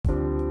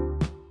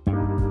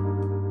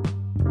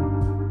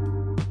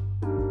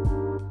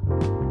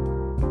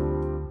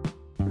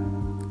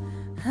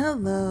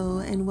Hello,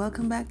 and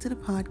welcome back to the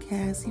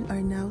podcast. You are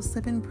now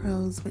Sipping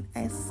Pros with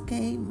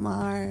SK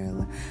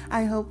Marl.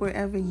 I hope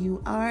wherever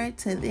you are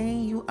today,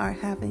 you are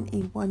having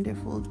a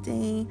wonderful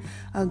day,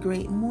 a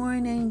great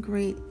morning,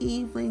 great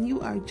evening. You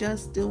are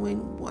just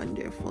doing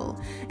wonderful.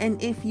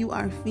 And if you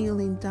are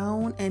feeling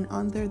down and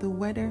under the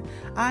weather,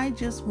 I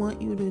just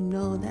want you to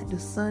know that the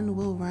sun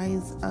will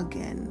rise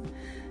again.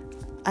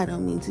 I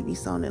don't mean to be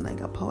sounding like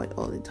a poet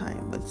all the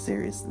time, but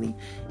seriously,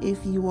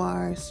 if you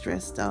are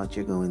stressed out,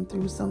 you're going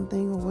through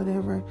something or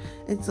whatever,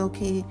 it's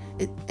okay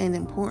and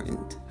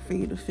important for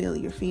you to feel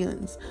your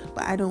feelings.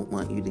 But I don't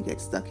want you to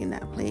get stuck in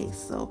that place.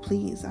 So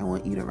please, I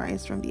want you to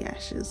rise from the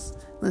ashes.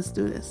 Let's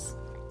do this.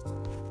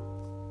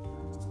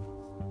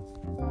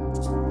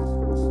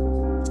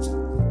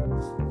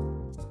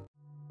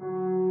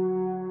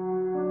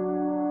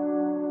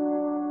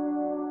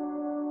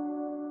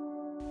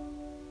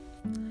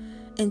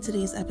 In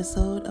today's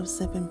episode of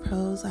Sippin'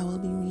 Pros, I will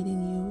be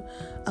reading you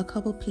a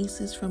couple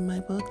pieces from my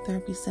book,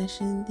 Therapy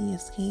Session, The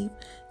Escape,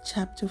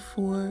 Chapter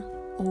 4,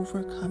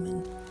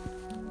 Overcoming.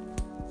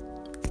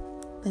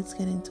 Let's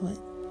get into it.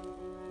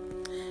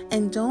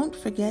 And don't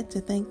forget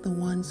to thank the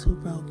ones who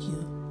broke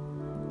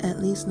you. At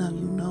least now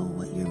you know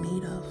what you're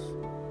made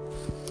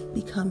of.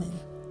 Becoming.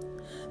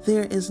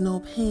 There is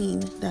no pain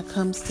that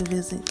comes to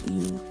visit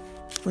you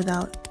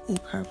without a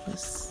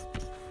purpose.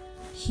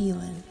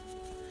 Healing.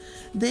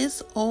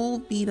 This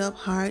old beat up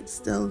heart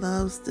still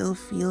loves, still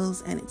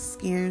feels, and it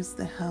scares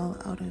the hell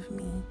out of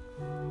me.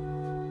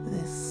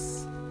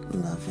 This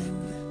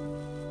loving.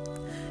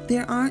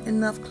 There aren't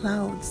enough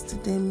clouds to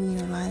dim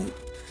your light.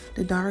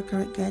 The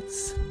darker it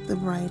gets, the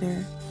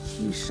brighter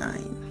you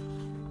shine.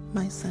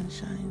 My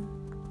sunshine.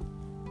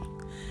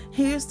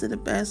 Here's to the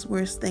best,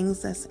 worst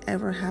things that's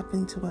ever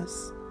happened to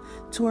us.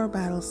 To our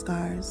battle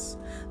scars,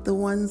 the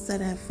ones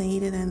that have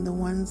faded and the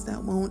ones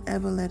that won't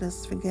ever let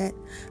us forget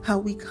how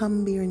we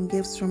come bearing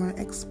gifts from our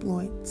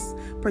exploits,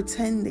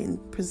 pretending,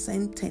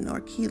 presenting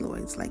our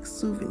keloids like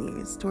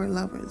souvenirs to our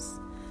lovers,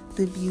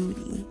 the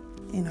beauty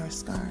in our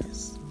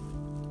scars.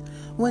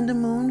 When the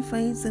moon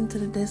fades into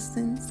the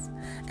distance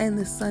and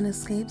the sun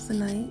escapes the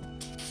night,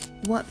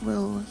 what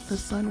will the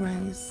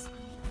sunrise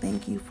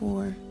thank you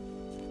for?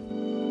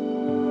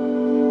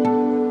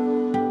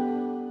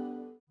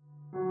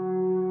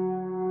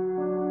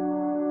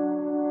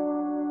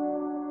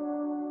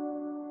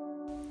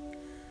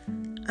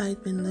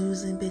 I'd been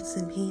losing bits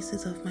and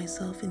pieces of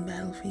myself in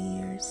battle for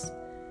years.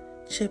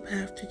 Chip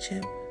after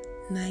chip,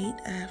 night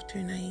after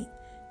night,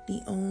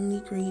 the only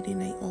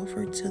greeting I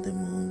offered to the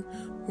moon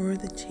were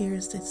the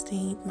tears that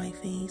stained my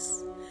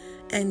face.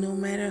 And no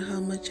matter how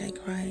much I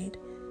cried,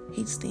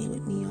 he'd stay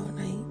with me all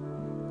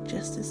night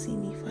just to see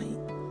me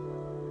fight.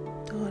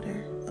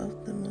 Daughter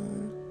of the moon.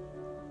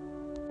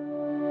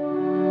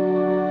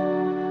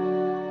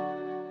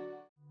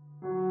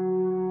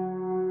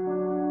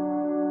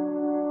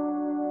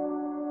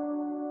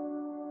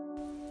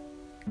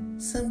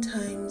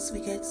 Sometimes we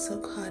get so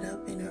caught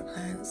up in our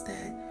plans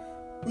that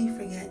we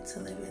forget to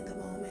live in the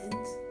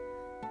moment.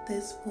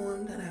 This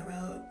poem that I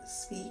wrote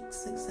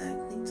speaks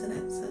exactly to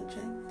that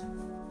subject.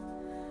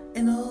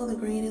 And all the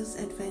greatest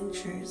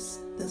adventures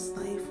this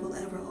life will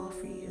ever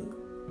offer you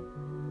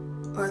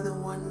are the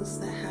ones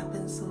that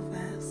happen so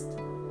fast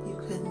you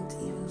couldn't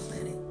even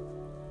plan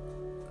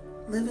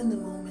it. Live in the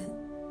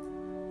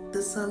moment.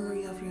 The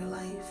summary of your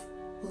life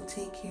will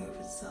take care of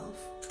itself.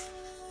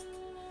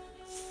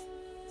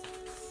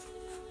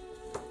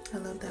 I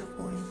love that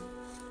poem.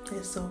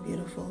 It's so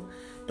beautiful.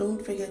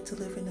 Don't forget to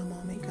live in the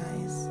moment,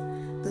 guys.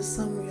 The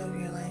summary of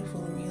your life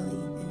will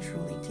really and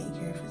truly take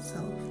care of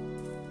itself.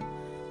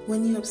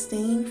 When you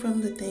abstain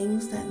from the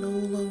things that no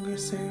longer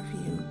serve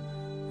you,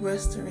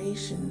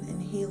 restoration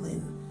and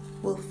healing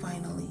will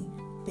finally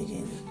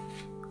begin.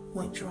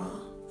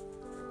 Withdraw.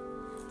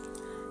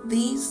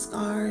 These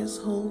scars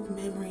hold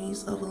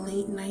memories of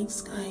late night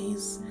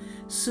skies,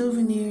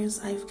 souvenirs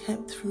I've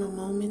kept from a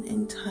moment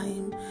in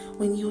time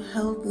when you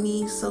held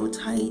me so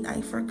tight I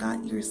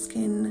forgot your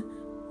skin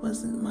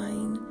wasn't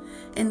mine,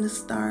 and the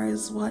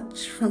stars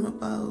watch from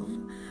above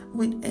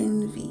with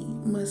envy.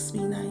 Must be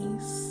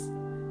nice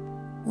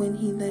when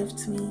he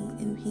left me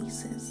in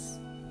pieces.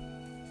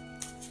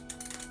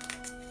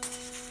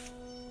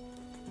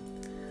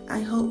 I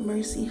hope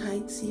mercy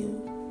hides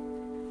you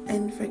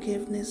and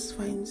forgiveness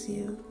finds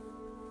you.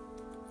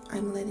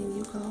 I'm letting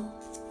you go.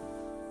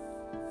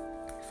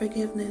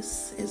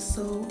 Forgiveness is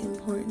so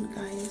important,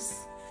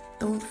 guys.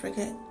 Don't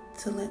forget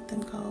to let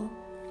them go.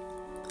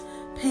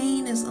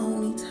 Pain is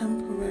only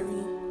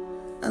temporary.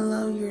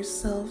 Allow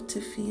yourself to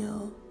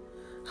feel.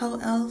 How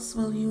else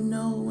will you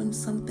know when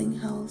something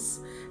else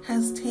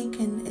has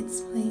taken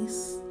its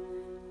place?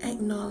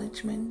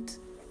 Acknowledgement.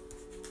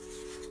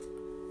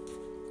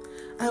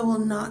 I will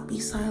not be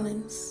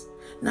silenced.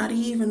 Not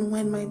even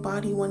when my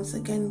body once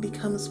again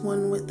becomes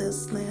one with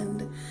this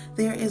land.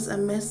 There is a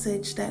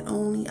message that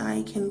only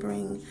I can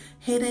bring,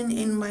 hidden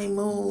in my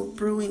mold,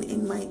 brewing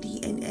in my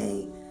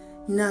DNA.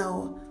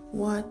 Now,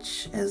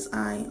 watch as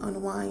I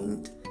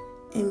unwind,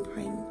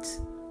 imprint.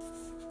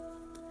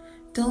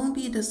 Don't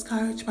be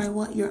discouraged by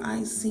what your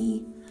eyes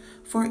see,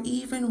 for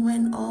even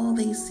when all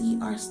they see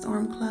are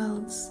storm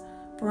clouds,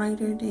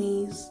 brighter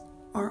days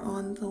are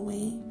on the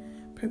way.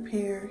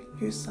 Prepare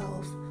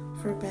yourself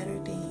for better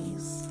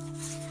days.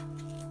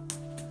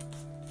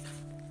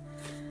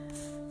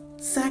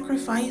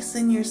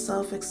 Sacrificing your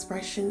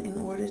self-expression in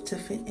order to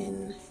fit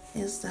in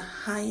is the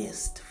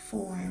highest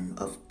form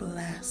of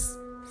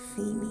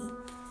blasphemy,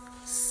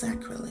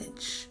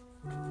 sacrilege.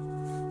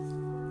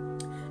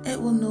 It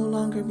will no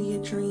longer be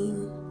a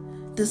dream,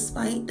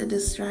 despite the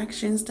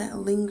distractions that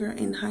linger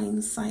in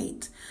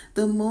hindsight.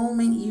 The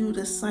moment you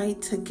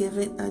decide to give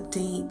it a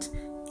date,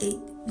 it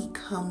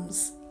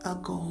becomes a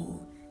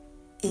goal.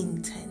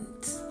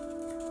 Intent.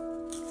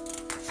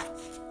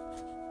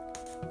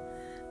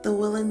 The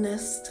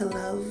willingness to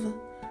love,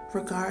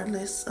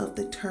 regardless of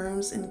the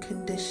terms and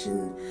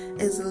condition,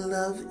 is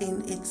love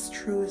in its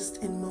truest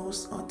and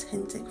most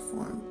authentic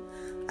form.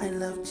 I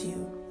loved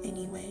you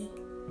anyway.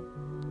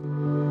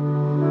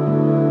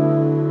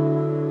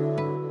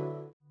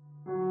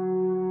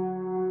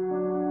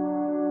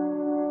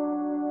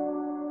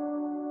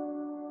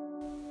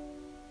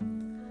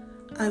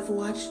 I've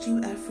watched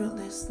you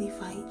effortlessly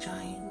fight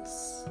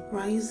giants,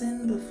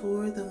 rising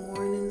before the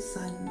morning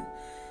sun.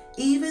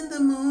 Even the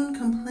moon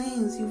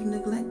complains you've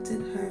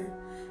neglected her,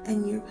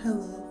 and your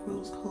pillow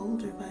grows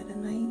colder by the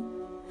night.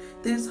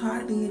 There's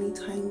hardly any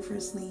time for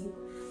sleep,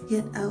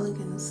 yet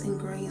elegance and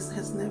grace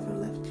has never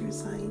left your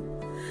side.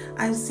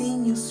 I've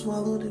seen you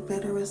swallow the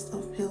bitterest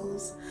of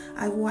pills.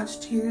 I've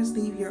watched tears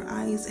leave your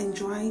eyes and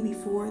dry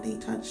before they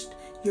touched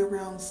your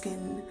brown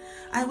skin.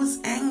 I was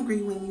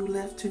angry when you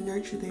left to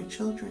nurture their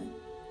children.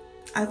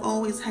 I've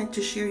always had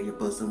to share your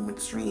bosom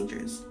with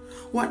strangers.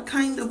 What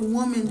kind of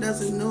woman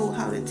doesn't know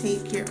how to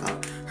take care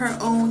of her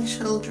own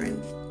children?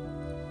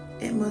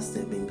 It must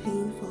have been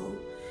painful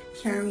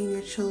carrying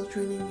your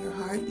children in your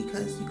heart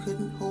because you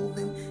couldn't hold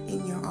them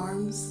in your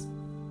arms.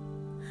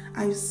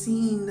 I've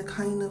seen the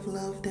kind of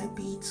love that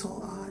beats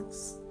all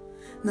odds.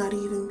 Not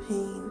even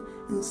pain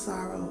and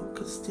sorrow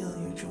could steal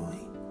your joy.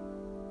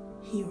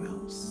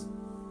 Heroes.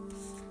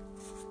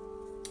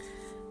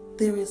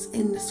 There is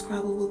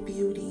indescribable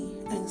beauty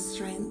and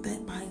strength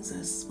that binds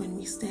us when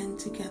we stand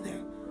together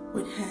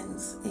with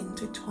hands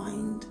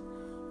intertwined.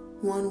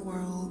 One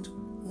world,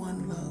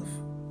 one love,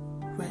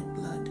 red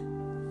blood.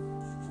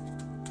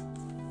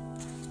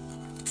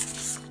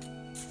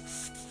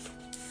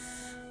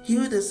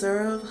 You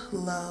deserve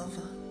love.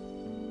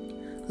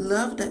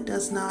 Love that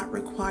does not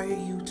require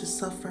you to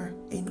suffer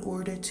in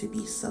order to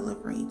be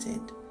celebrated.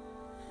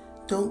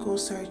 Don't go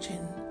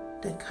searching.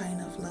 That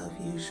kind of love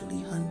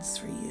usually hunts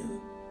for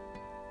you.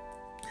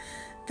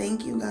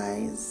 Thank you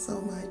guys so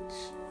much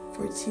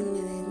for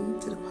tuning in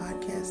to the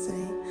podcast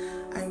today.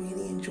 I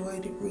really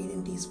enjoyed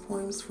reading these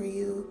poems for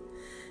you.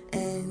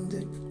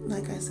 And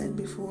like I said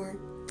before,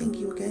 thank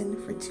you again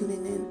for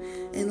tuning in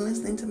and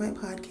listening to my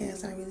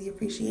podcast. I really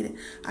appreciate it.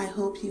 I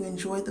hope you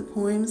enjoyed the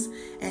poems.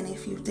 And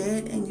if you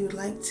did and you'd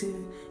like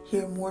to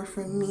hear more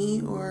from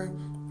me or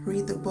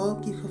read the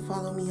book, you can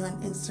follow me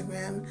on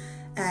Instagram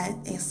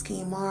at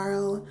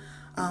SKMarl.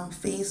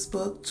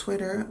 Facebook,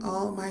 Twitter,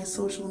 all my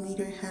social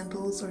media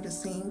handles are the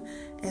same,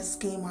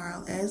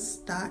 SKMarle,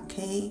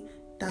 S.K.M.A.R.L.E.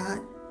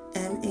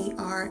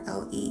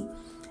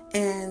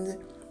 And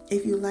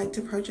if you'd like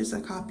to purchase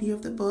a copy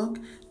of the book,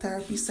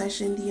 Therapy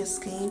Session, The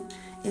Escape,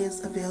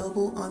 is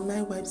available on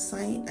my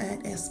website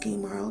at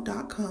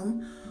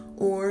skmarl.com,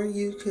 or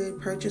you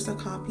could purchase a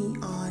copy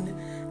on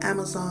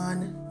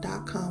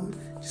Amazon.com.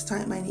 Just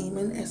type my name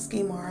in,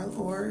 SKMarl,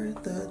 or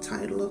the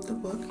title of the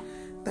book,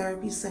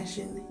 Therapy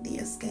Session, The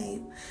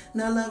Escape.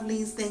 Now,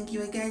 lovelies, thank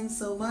you again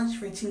so much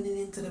for tuning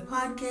into the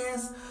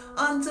podcast.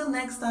 Until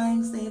next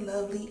time, stay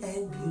lovely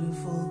and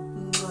beautiful.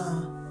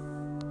 Mwah.